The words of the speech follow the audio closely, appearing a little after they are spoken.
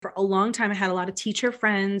a long time, I had a lot of teacher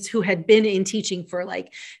friends who had been in teaching for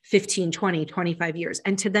like 15, 20, 25 years.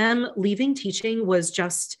 And to them, leaving teaching was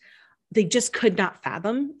just, they just could not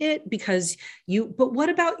fathom it because but what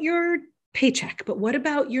about your paycheck? But what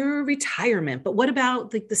about your retirement? But what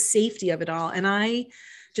about like the safety of it all? And I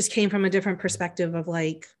just came from a different perspective of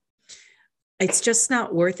like, it's just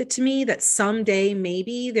not worth it to me that someday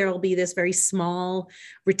maybe there'll be this very small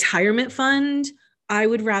retirement fund. I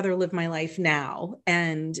would rather live my life now.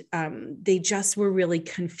 And they just were really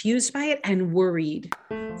confused by it and worried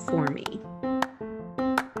for me.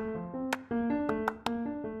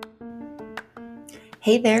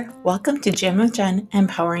 Hey there, welcome to Gym with Jen,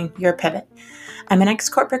 Empowering Your Pivot. I'm an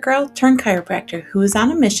ex-corporate girl turned chiropractor who is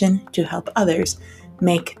on a mission to help others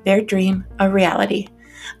make their dream a reality.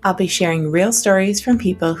 I'll be sharing real stories from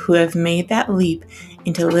people who have made that leap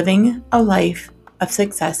into living a life of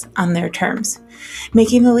success on their terms.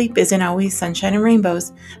 Making the leap isn't always sunshine and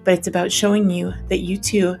rainbows, but it's about showing you that you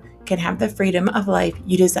too can have the freedom of life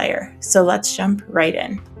you desire. So let's jump right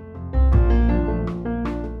in.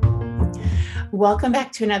 Welcome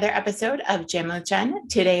back to another episode of Gym with Jen.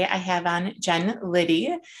 Today I have on Jen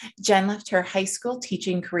Liddy. Jen left her high school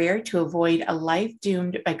teaching career to avoid a life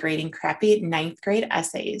doomed by grading crappy ninth grade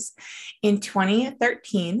essays. In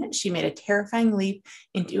 2013, she made a terrifying leap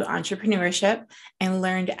into entrepreneurship and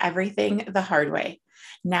learned everything the hard way.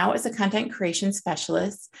 Now, as a content creation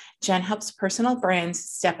specialist, Jen helps personal brands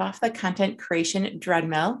step off the content creation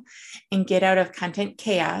treadmill and get out of content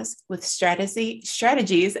chaos with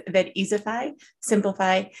strategies that easify,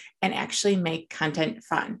 simplify, and actually make content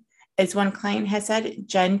fun. As one client has said,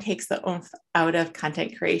 Jen takes the oomph out of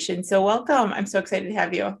content creation. So welcome. I'm so excited to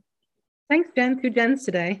have you. Thanks, Jen. 2 Jens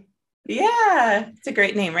today. Yeah, it's a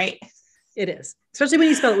great name, right? It is, especially when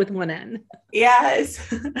you spell it with one N. Yes.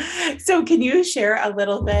 So can you share a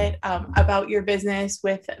little bit about your business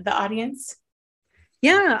with the audience?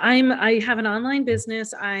 Yeah, I have an online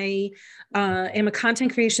business. I am a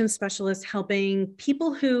content creation specialist helping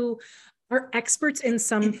people who are experts in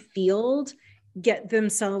some field get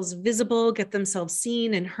themselves visible, get themselves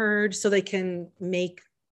seen and heard so they can make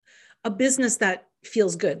a business that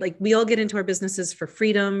feels good. Like we all get into our businesses for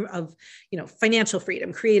freedom of, financial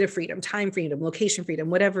freedom, creative freedom, time freedom, location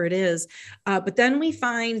freedom, whatever it is. But then we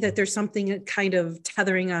find that there's something kind of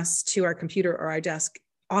tethering us to our computer or our desk.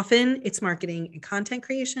 Often it's marketing and content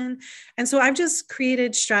creation. And so I've just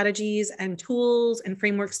created strategies and tools and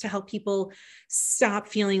frameworks to help people stop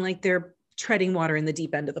feeling like they're treading water in the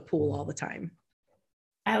deep end of the pool all the time.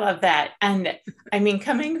 I love that. And I mean,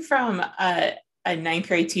 coming from a ninth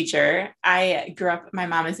grade teacher, I grew up, my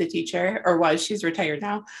mom is a teacher she's retired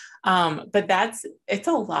now. But it's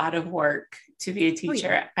a lot of work to be a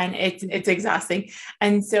teacher and it's exhausting.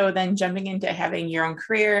 And so then jumping into having your own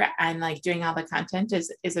career and like doing all the content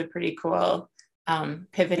is a pretty cool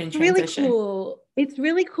pivot and transition. Really cool. It's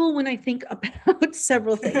really cool when I think about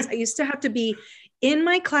several things. I used to have to be in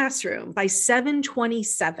my classroom by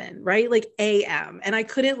 7:27, right? Like AM. And I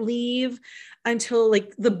couldn't leave until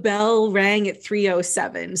like the bell rang at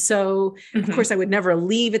 3:07. So of course I would never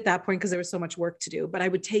leave at that point because there was so much work to do, but I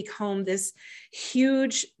would take home this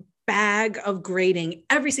huge bag of grading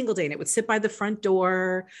every single day. And it would sit by the front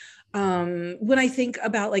door. When I think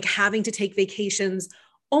about like having to take vacations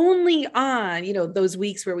only on, those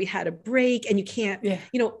weeks where we had a break and you can't,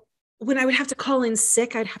 when I would have to call in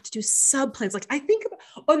sick, I'd have to do sub plans. Like I think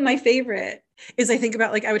about, my favorite is I think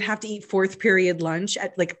about like, I would have to eat 4th period lunch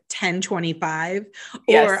at like 10:25,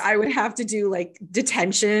 or I would have to do like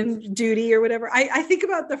detention duty or whatever. I think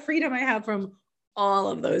about the freedom I have from all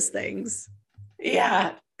of those things.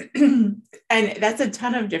 Yeah. And that's a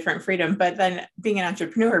ton of different freedom, but then being an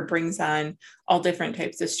entrepreneur brings on all different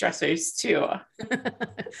types of stressors too.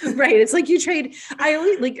 Right. It's like you trade.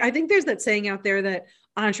 I think there's that saying out there that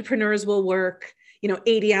entrepreneurs will work,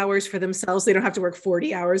 80 hours for themselves. They don't have to work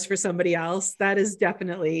 40 hours for somebody else. That is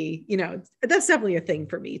definitely, that's definitely a thing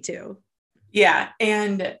for me too. Yeah.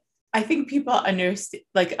 And I think people understand,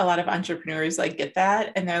 like a lot of entrepreneurs like get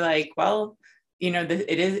that. And they're like, well,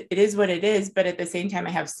 it is what it is. But at the same time,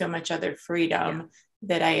 I have so much other freedom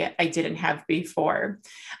that I didn't have before.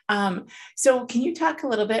 So can you talk a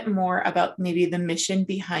little bit more about maybe the mission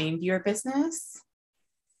behind your business?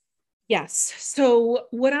 Yes. So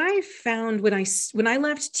what I found when I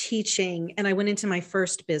left teaching and I went into my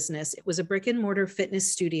first business, it was a brick and mortar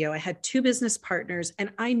fitness studio. I had 2 business partners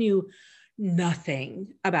and I knew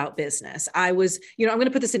nothing about business. I was, I'm going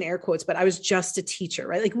to put this in air quotes, but I was just a teacher,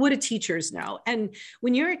 right? Like what do teachers know? And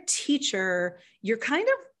when you're a teacher, you're kind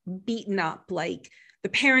of beaten up. Like the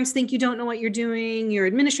parents think you don't know what you're doing. Your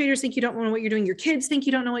administrators think you don't know what you're doing. Your kids think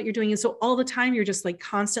you don't know what you're doing. And so all the time you're just like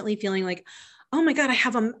constantly feeling like, oh my God, I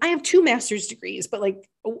have 2 master's degrees, but like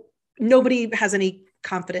nobody has any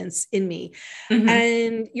confidence in me. Mm-hmm.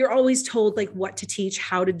 And you're always told like what to teach,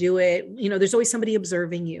 how to do it. There's always somebody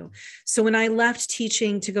observing you. So when I left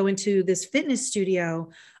teaching to go into this fitness studio,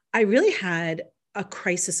 I really had a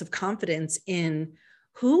crisis of confidence in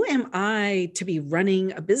who am I to be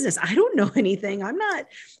running a business? I don't know anything. I'm not,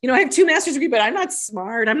 I have 2 master's degrees, but I'm not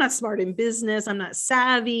smart. I'm not smart in business. I'm not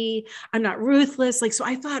savvy. I'm not ruthless. So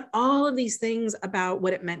I thought all of these things about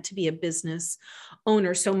what it meant to be a business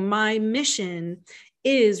owner. So my mission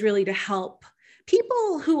is really to help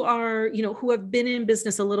people who are, who have been in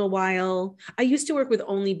business a little while. I used to work with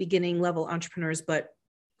only beginning level entrepreneurs, but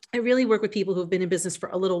I really work with people who've been in business for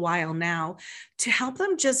a little while now to help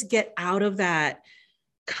them just get out of that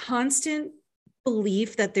constant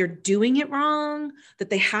belief that they're doing it wrong, that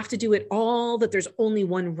they have to do it all, that there's only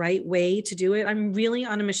one right way to do it. I'm really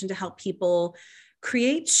on a mission to help people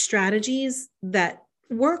create strategies that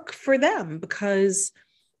work for them, because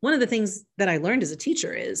one of the things that I learned as a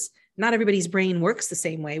teacher is not everybody's brain works the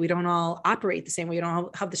same way. We don't all operate the same way. We don't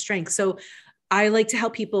all have the strength. So I like to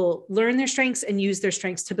help people learn their strengths and use their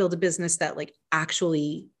strengths to build a business that like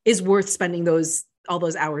actually is worth spending all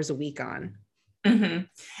those hours a week on. Mm-hmm.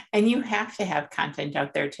 And you have to have content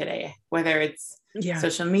out there today, whether it's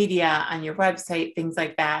social media, on your website, things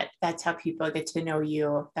like that. That's how people get to know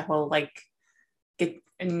you, the whole get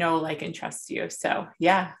know, like, and trust you. So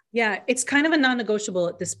yeah. Yeah. It's kind of a non-negotiable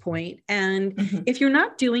at this point. And if you're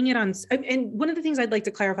not doing it and one of the things I'd like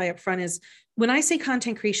to clarify up front is when I say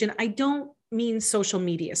content creation, I don't mean social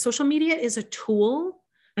media. Social media is a tool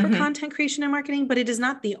for content creation and marketing, but it is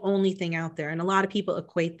not the only thing out there. And a lot of people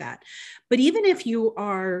equate that. But even if you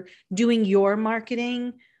are doing your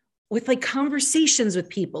marketing with like conversations with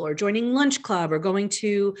people or joining lunch club or going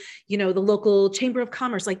to, the local chamber of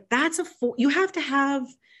commerce, like you have to have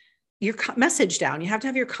your message down. You have to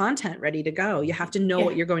have your content ready to go. You have to know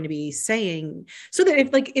what you're going to be saying so that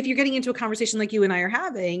if you're getting into a conversation like you and I are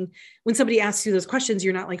having, when somebody asks you those questions,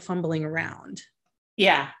 you're not like fumbling around.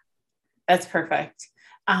 Yeah, that's perfect.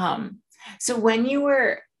 So when you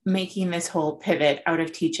were making this whole pivot out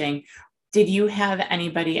of teaching, did you have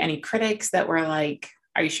any critics that were like,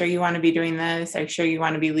 are you sure you want to be doing this? Are you sure you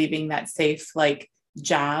want to be leaving that safe,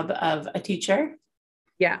 job of a teacher?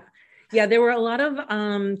 Yeah. Yeah. There were a lot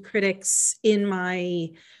of, critics in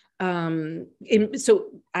my, so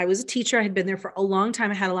I was a teacher. I had been there for a long time.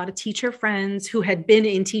 I had a lot of teacher friends who had been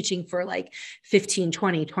in teaching for like 15,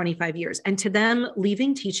 20, 25 years. And to them,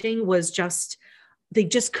 leaving teaching was they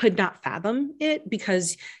just could not fathom it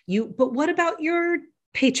because but what about your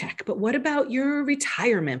paycheck? But what about your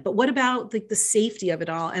retirement? But what about the safety of it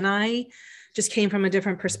all? And I just came from a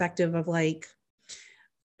different perspective of like,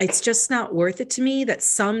 it's just not worth it to me that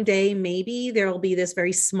someday maybe there'll be this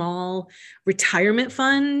very small retirement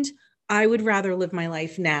fund. I would rather live my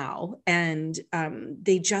life now. And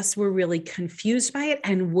they just were really confused by it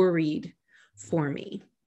and worried for me.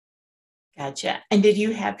 Gotcha. And did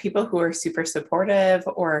you have people who were super supportive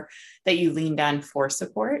or that you leaned on for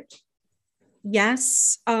support?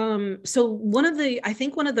 Yes. So I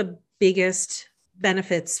think one of the biggest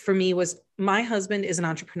benefits for me was my husband is an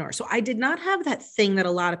entrepreneur. So I did not have that thing that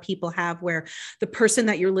a lot of people have where the person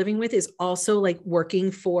that you're living with is also like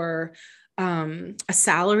working for a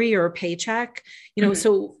salary or a paycheck,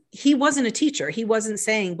 so he wasn't a teacher. He wasn't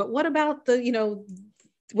saying, but what about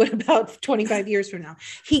what about 25 years from now?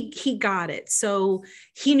 He got it. So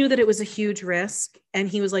he knew that it was a huge risk and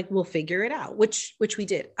he was like, we'll figure it out, which we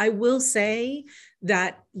did. I will say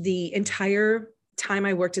that the entire time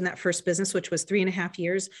I worked in that first business, which was 3.5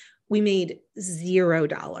 years, we made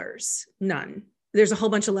 $0, none. There's a whole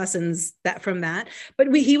bunch of lessons from that,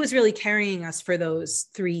 but he was really carrying us for those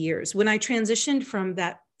 3 years. When I transitioned from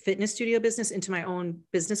that fitness studio business into my own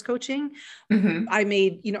business coaching,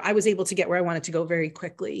 I was able to get where I wanted to go very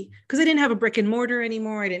quickly because I didn't have a brick and mortar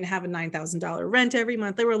anymore. I didn't have a $9,000 rent every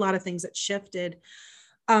month. There were a lot of things that shifted.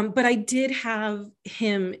 But I did have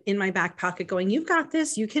him in my back pocket going, you've got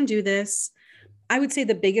this, you can do this. I would say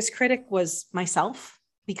the biggest critic was myself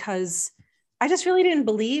because I just really didn't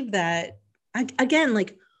believe that. Again,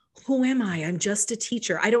 like, who am I? I'm just a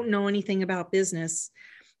teacher. I don't know anything about business.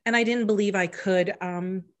 And I didn't believe I could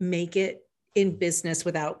make it in business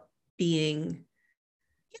without being,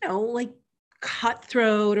 like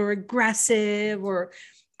cutthroat or aggressive, or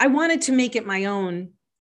I wanted to make it my own.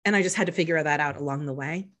 And I just had to figure that out along the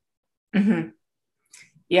way. Mm-hmm.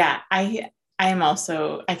 Yeah, I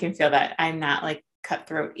can feel that I'm not like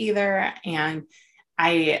cutthroat either. And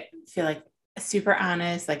I feel like super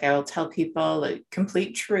honest. Like I will tell people the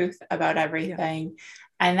complete truth about Yeah. everything.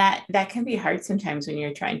 And that can be hard sometimes when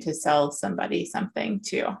you're trying to sell somebody something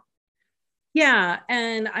too. Yeah.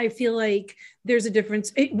 And I feel like there's a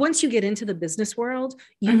difference. Once you get into the business world,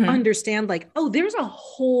 you Mm-hmm. understand like, oh, there's a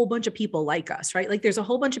whole bunch of people like us, right? Like there's a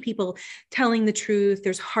whole bunch of people telling the truth.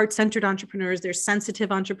 There's heart-centered entrepreneurs. There's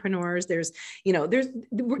sensitive entrepreneurs. There's, Yeah.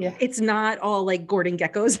 it's not all like Gordon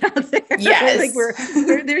Geckos out there. Right? Like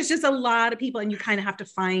Yes. there's just a lot of people and you kind of have to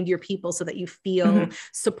find your people so that you feel Mhm.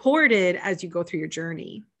 supported as you go through your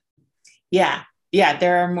journey. Yeah. Yeah.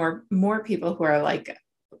 There are more people who are like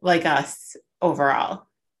us overall.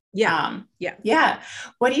 Yeah. Yeah. Yeah.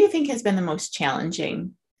 What do you think has been the most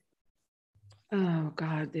challenging? Oh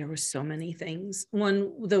God, there were so many things.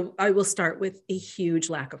 I will start with a huge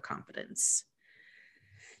lack of confidence.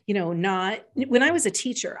 Not when I was a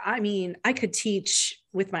teacher. I mean, I could teach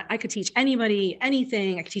anybody,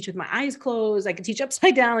 anything. I could teach with my eyes closed. I could teach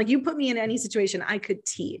upside down. Like you put me in any situation, I could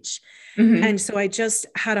teach. Mm-hmm. And so I just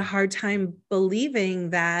had a hard time believing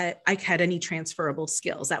that I had any transferable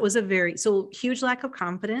skills. That was so huge lack of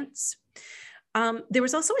confidence. There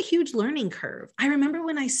was also a huge learning curve. I remember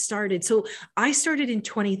when I started. So I started in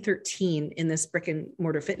 2013 in this brick and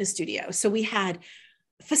mortar fitness studio. So we had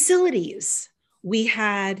facilities, we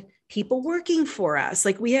had people working for us,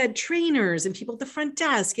 like we had trainers and people at the front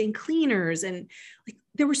desk and cleaners, and like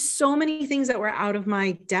there were so many things that were out of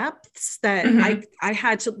my depths that Mm-hmm. I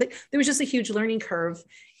had to. There was just a huge learning curve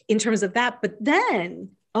in terms of that. But then,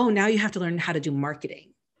 oh, now you have to learn how to do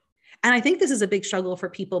marketing, and I think this is a big struggle for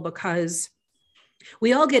people because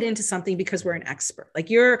we all get into something because we're an expert.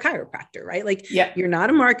 Like you're a chiropractor, right? Like Yeah. you're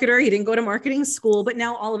not a marketer. You didn't go to marketing school, but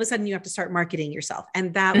now all of a sudden you have to start marketing yourself.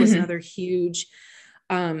 And that was Mm-hmm. another huge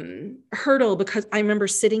hurdle because I remember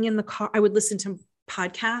sitting in the car, I would listen to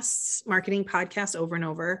podcasts, marketing podcasts over and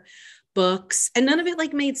over, books, and none of it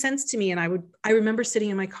like made sense to me. And I remember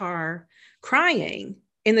sitting in my car crying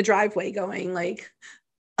in the driveway going like,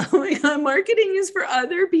 oh my God, marketing is for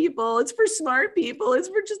other people. It's for smart people. It's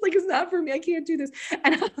for just like, it's not for me. I can't do this.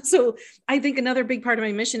 And so I think another big part of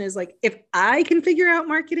my mission is like, if I can figure out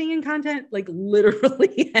marketing and content, like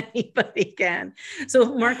literally anybody can.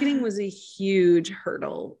 So marketing was a huge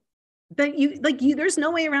hurdle that there's no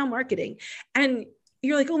way around marketing. And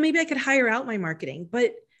you're like, oh, maybe I could hire out my marketing,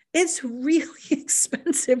 but it's really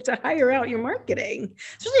expensive to hire out your marketing,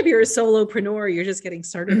 especially if you're a solopreneur, you're just getting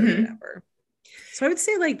started or Mm-hmm. whatever. So I would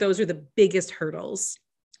say like those are the biggest hurdles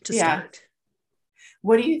to Yeah. start.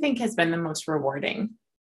 What do you think has been the most rewarding?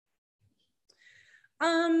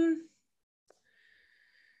 Um,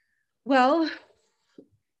 well,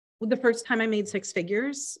 the first time I made six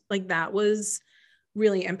figures, like that was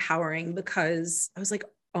really empowering because I was like,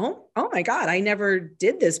 oh my God, I never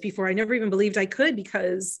did this before. I never even believed I could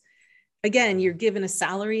because again, you're given a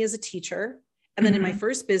salary as a teacher. And then in my Mm-hmm.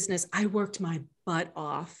 first business, I worked my butt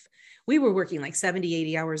off. We were working like 70,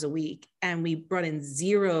 80 hours a week and we brought in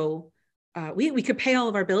zero. We could pay all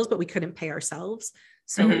of our bills, but we couldn't pay ourselves.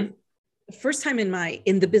 Mm-hmm. So the first time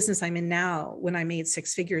in the business I'm in now, when I made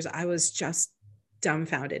six figures, I was just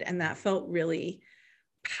dumbfounded. And that felt really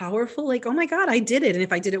powerful. Like, oh my God, I did it. And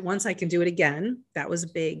if I did it once, I can do it again. That was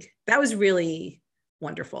big. That was really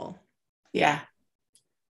wonderful. Yeah.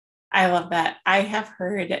 I love that. I have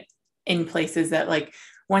heard in places that like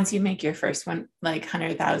once you make your first one, like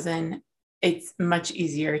 100,000, it's much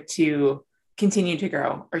easier to continue to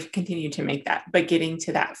grow or continue to make that. But getting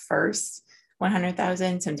to that first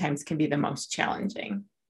 100,000 sometimes can be the most challenging.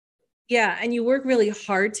 Yeah. And you work really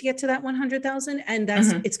hard to get to that 100,000 and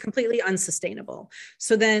Mm-hmm. it's completely unsustainable.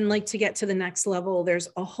 So then like to get to the next level, there's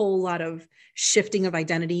a whole lot of shifting of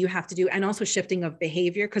identity you have to do and also shifting of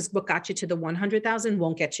behavior because what got you to the 100,000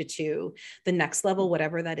 won't get you to the next level,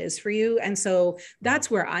 whatever that is for you. And so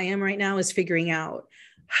that's where I am right now is figuring out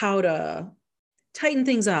how to tighten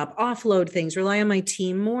things up, offload things, rely on my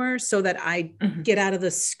team more so that I Mm-hmm. get out of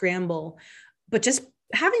the scramble. But just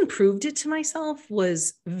having proved it to myself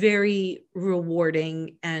was very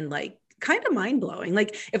rewarding and like kind of mind blowing.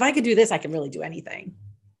 Like if I could do this, I can really do anything.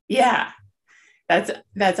 Yeah, that's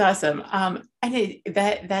awesome. And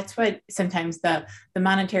that's what sometimes the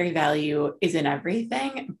monetary value isn't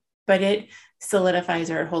everything, but it solidifies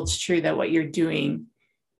or it holds true that what you're doing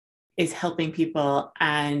is helping people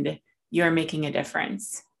and you're making a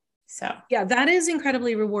difference. So, Yeah, that is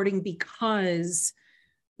incredibly rewarding because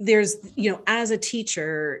there's, as a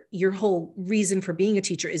teacher, your whole reason for being a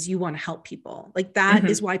teacher is you want to help people. Like that mm-hmm.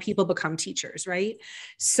 is why people become teachers, right?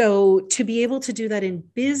 So to be able to do that in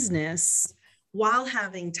business while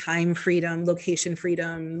having time freedom, location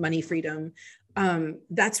freedom, money freedom,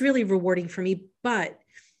 that's really rewarding for me. But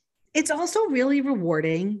It's also really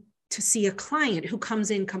rewarding to see a client who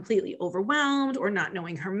comes in completely overwhelmed or not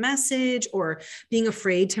knowing her message or being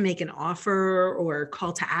afraid to make an offer or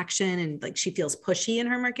call to action. And like she feels pushy in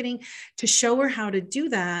her marketing, to show her how to do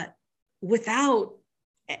that without,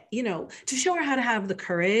 to show her how to have the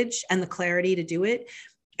courage and the clarity to do it.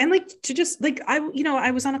 And like to just like, I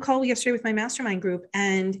was on a call yesterday with my mastermind group,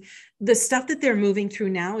 and the stuff that they're moving through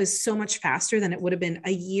now is so much faster than it would have been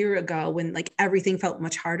a year ago when like everything felt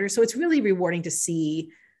much harder. So it's really rewarding to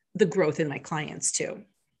see the growth in my clients too.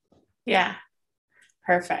 Yeah.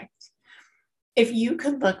 Perfect. If you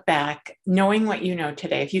could look back, knowing what you know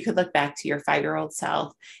today, if you could look back to your 5-year-old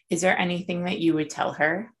self, is there anything that you would tell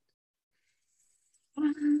her?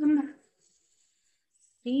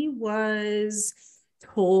 She was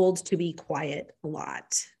told to be quiet a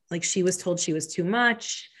lot. Like she was told she was too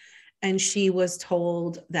much. And she was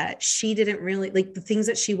told that she didn't really like the things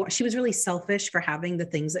that she was really selfish for having the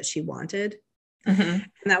things that she wanted. Mm-hmm.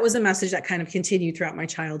 And that was a message that kind of continued throughout my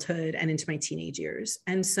childhood and into my teenage years.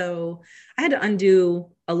 And so I had to undo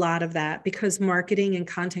a lot of that, because marketing and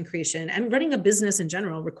content creation and running a business in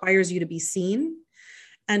general requires you to be seen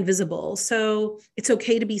and visible. So it's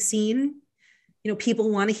okay to be seen. People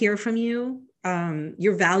want to hear from you.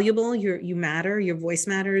 You're valuable, you matter, your voice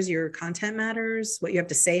matters, your content matters, what you have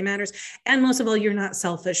to say matters. And most of all, you're not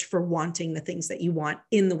selfish for wanting the things that you want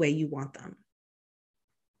in the way you want them.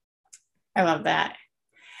 I love that.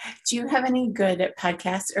 Do you have any good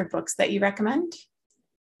podcasts or books that you recommend?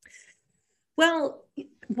 Well,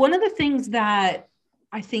 one of the things that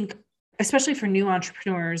I think, especially for new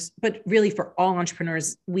entrepreneurs, but really for all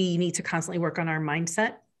entrepreneurs, we need to constantly work on our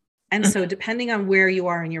mindset. And so depending on where you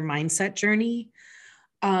are in your mindset journey,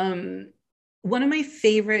 one of my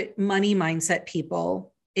favorite money mindset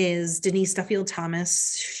people is Denise Duffield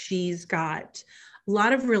Thomas. She's got a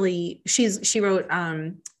lot of she wrote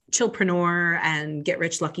Chillpreneur and Get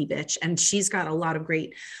Rich Lucky Bitch. And she's got a lot of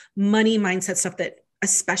great money mindset stuff that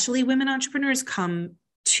especially women entrepreneurs come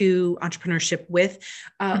to entrepreneurship with,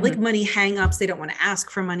 like money hangups. They don't want to ask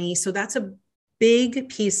for money. So that's a big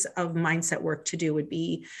piece of mindset work to do, would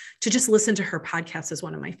be to just listen to her podcast, is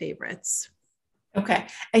one of my favorites. Okay.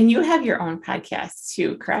 And you have your own podcast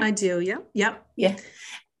too, correct? I do. Yeah. Yep. Yeah.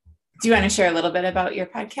 Do you want to share a little bit about your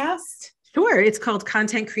podcast? Sure. It's called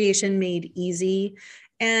Content Creation Made Easy.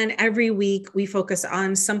 And every week we focus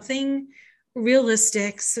on something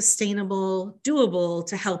realistic, sustainable, doable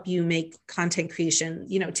to help you make content creation,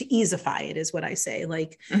 to easify it, is what I say.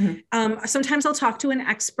 Like, sometimes I'll talk to an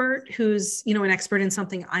expert who's, an expert in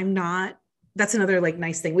something I'm not. That's another like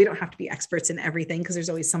nice thing. We don't have to be experts in everything, because there's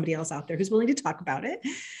always somebody else out there who's willing to talk about it.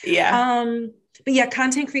 Yeah. But yeah,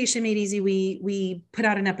 Content Creation Made Easy. We put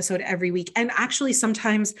out an episode every week. And actually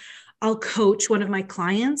sometimes I'll coach one of my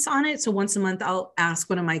clients on it. So once a month, I'll ask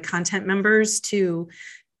one of my content members to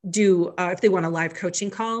do if they want a live coaching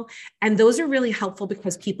call. And those are really helpful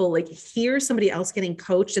because people like hear somebody else getting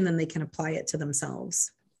coached and then they can apply it to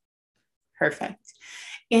themselves. Perfect.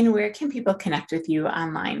 And where can people connect with you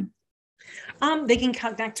online? They can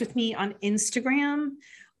connect with me on Instagram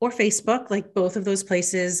or Facebook, like both of those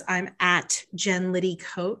places. I'm at Jen Liddy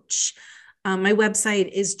Coach. My website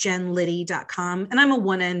is jenliddy.com, and I'm a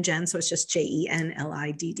one-N Jen, so it's just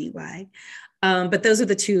JENLIDDY. But those are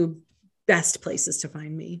the two best places to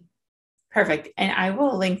find me. Perfect. And I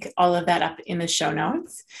will link all of that up in the show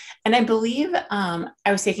notes. And I believe I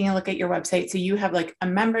was taking a look at your website. So you have like a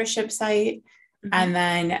membership site, and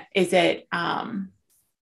then is it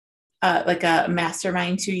like a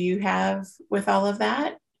mastermind too you have with all of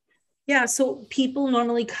that? Yeah. So people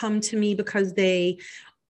normally come to me because they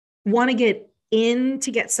want to get in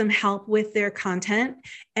to get some help with their content.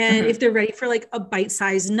 And if they're ready for like a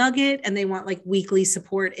bite-sized nugget and they want like weekly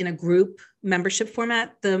support in a group membership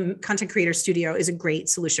format, the Content Creator Studio is a great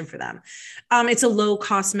solution for them. It's a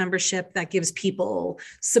low-cost membership that gives people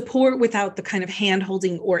support without the kind of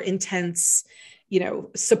hand-holding or intense,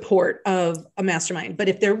 support of a mastermind.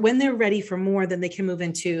 But when they're ready for more, then they can move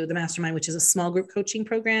into the mastermind, which is a small group coaching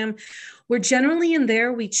program, where generally in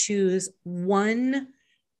there, we choose one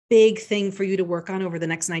big thing for you to work on over the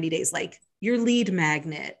next 90 days, like your lead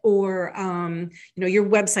magnet or, your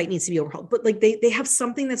website needs to be overhauled, but like they have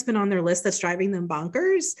something that's been on their list that's driving them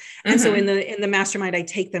bonkers. And so in the mastermind, I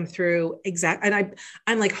take them through and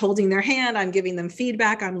I'm like holding their hand, I'm giving them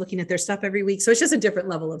feedback, I'm looking at their stuff every week. So it's just a different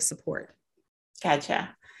level of support.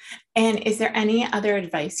 Gotcha. And is there any other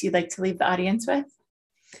advice you'd like to leave the audience with?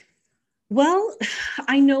 Well,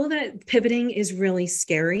 I know that pivoting is really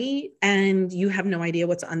scary and you have no idea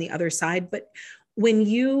what's on the other side. But when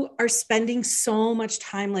you are spending so much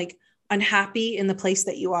time like unhappy in the place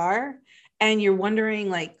that you are, and you're wondering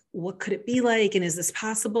like, what could it be like? And is this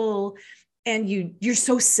possible? And you're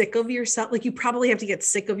so sick of yourself. Like you probably have to get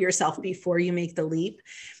sick of yourself before you make the leap.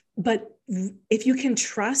 But if you can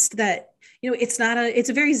trust that, it's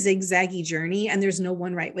a very zigzaggy journey and there's no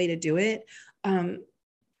one right way to do it.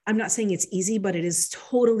 I'm not saying it's easy, but it is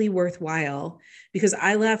totally worthwhile because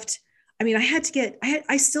I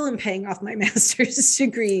still am paying off my master's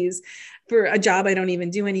degrees for a job I don't even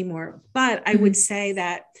do anymore. But I would say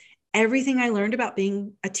that everything I learned about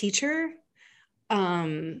being a teacher,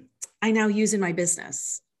 I now use in my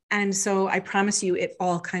business. And so I promise you, it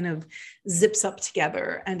all kind of zips up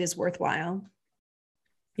together and is worthwhile.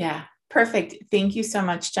 Yeah, perfect. Thank you so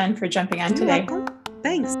much, Jen, for jumping on today. You're welcome.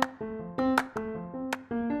 Thanks.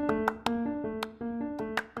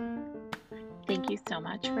 Thank you so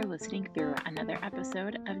much for listening through another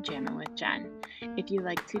episode of Jammin' with Jen. If you'd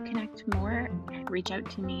like to connect more, reach out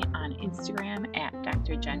to me on Instagram at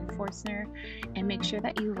Dr. Jen Forstner, and make sure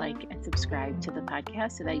that you like and subscribe to the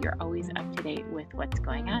podcast so that you're always up to date with what's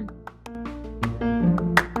going on.